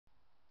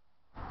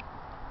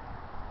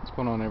What's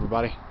going on,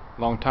 everybody?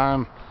 Long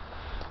time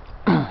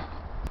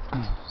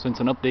since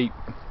an update.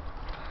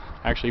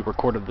 I actually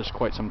recorded this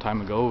quite some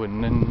time ago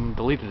and then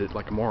deleted it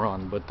like a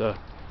moron, but the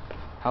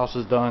house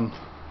is done.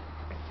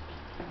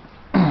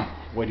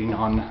 Waiting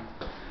on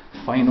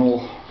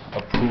final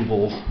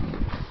approval.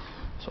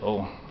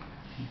 So,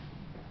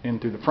 in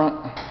through the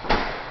front,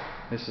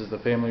 this is the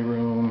family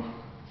room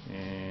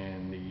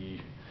and the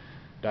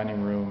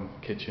dining room,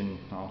 kitchen.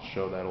 I'll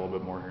show that a little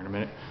bit more here in a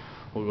minute.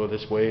 We'll go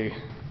this way.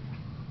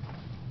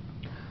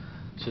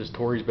 This is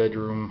Tori's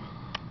bedroom,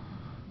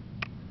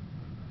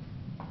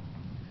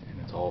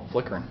 and it's all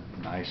flickering.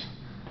 Nice.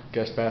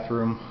 Guest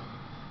bathroom.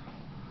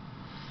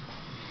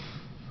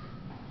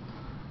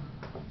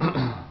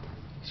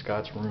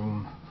 Scott's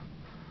room.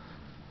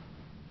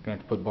 Gonna have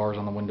to put bars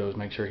on the windows,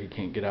 make sure he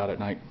can't get out at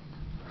night.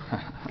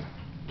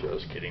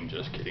 Just kidding,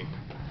 just kidding.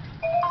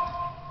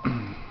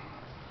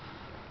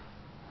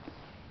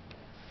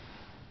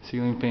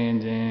 Ceiling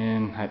fans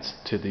in. That's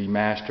to the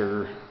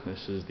master.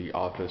 This is the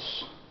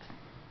office.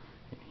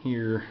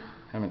 Here,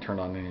 I haven't turned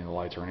on any of the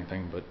lights or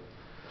anything, but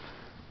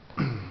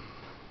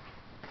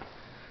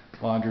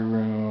laundry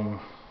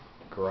room,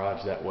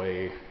 garage that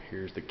way.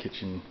 Here's the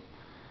kitchen.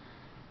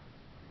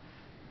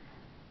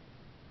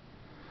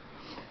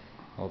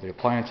 All the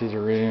appliances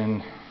are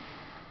in,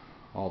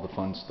 all the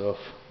fun stuff.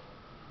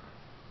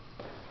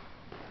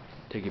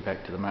 Take you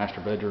back to the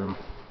master bedroom.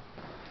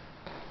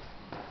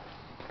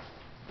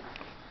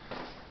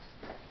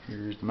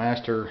 Here's the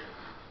master.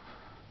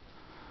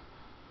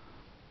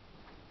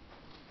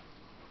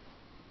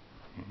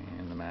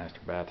 And the master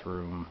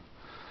bathroom,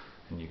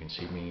 and you can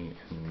see me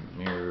in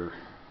the mirror.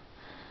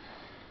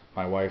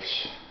 My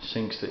wife's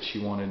sinks that she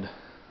wanted,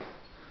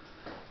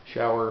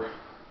 shower,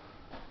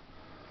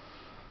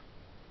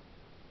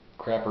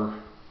 crapper,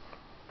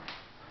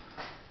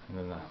 and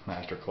then the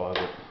master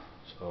closet.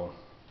 So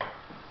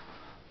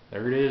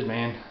there it is,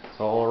 man. It's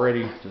all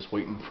ready, just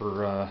waiting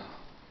for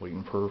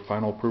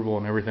final approval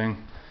and everything.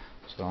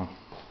 So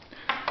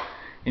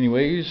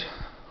anyways,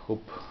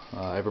 hope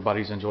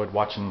everybody's enjoyed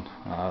watching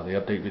the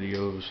update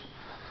videos.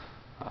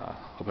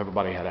 Hope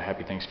everybody had a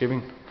happy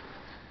Thanksgiving.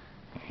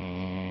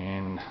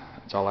 And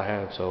that's all I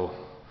have. So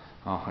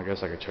I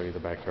guess I could show you the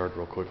backyard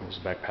real quick. This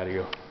is back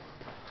patio.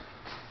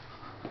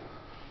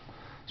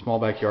 Small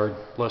backyard,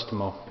 less to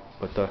mow.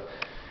 But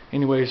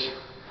anyways,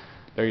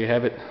 there you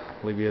have it.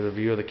 Leave you the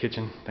view of the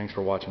kitchen. Thanks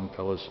for watching,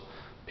 fellas.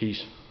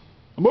 Peace.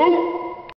 Boom!